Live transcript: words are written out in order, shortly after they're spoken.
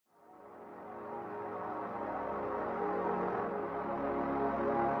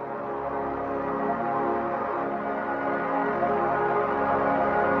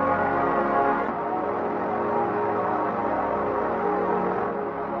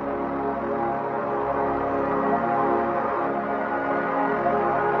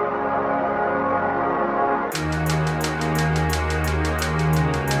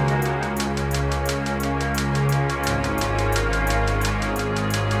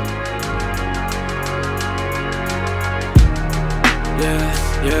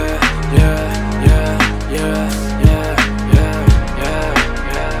yeah, yeah, yeah, yeah, yeah, yeah,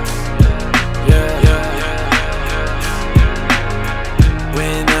 yeah, yeah.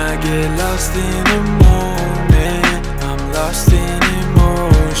 When I get lost in a moment, I'm lost in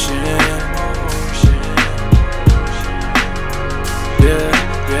emotion. Yeah,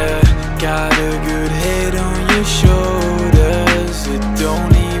 yeah, got a good head on your shoulders, you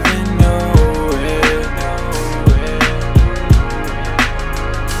don't even know it.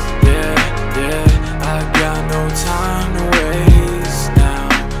 Yeah, yeah, I got no time to waste now,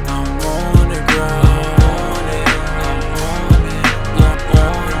 I'm on the ground.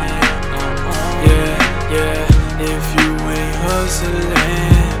 Yeah, yeah, if you ain't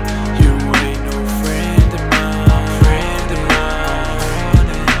hustling, you ain't no friend of mine.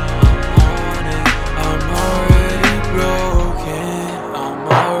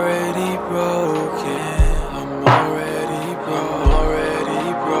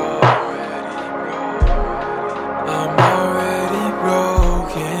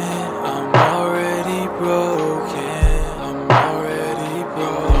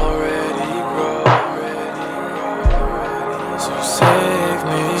 Save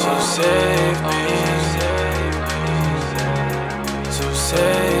me, so save me, so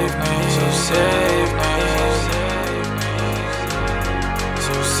save me, so save me,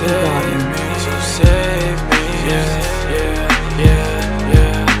 so save me, so save me, yeah, yeah, yeah,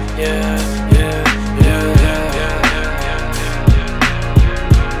 yeah, yeah, yeah,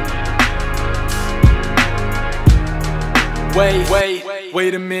 yeah.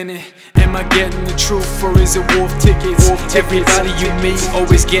 Wait a minute. Am I getting the truth or is it wolf tickets? Everybody you meet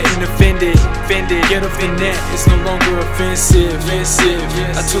always getting offended. Get off the net, it's no longer offensive.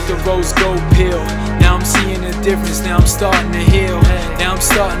 I took the rose gold pill, now I'm seeing the difference, now I'm starting to heal. Now I'm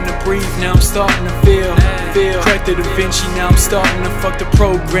starting to breathe, now I'm starting to feel. Cracked the Da Vinci, now I'm starting to fuck the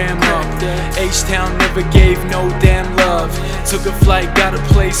program up. H-Town never gave no damn love. Took a flight, got a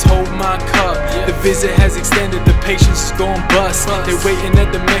place, hold my cup. The visit has extended, the patience is going bust. They're waiting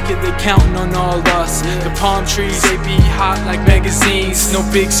at the Mecca, they counting on all us. The palm trees, they be hot like magazines. No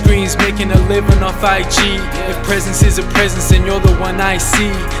big screens, making a living off IG. If presence is a presence and you're the one I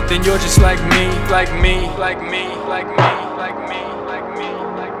see, then you're just like me, like me, like me, like me, like me, like me,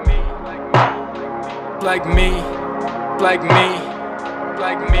 like me, like me, like me, like me,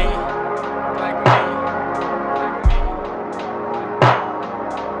 like me.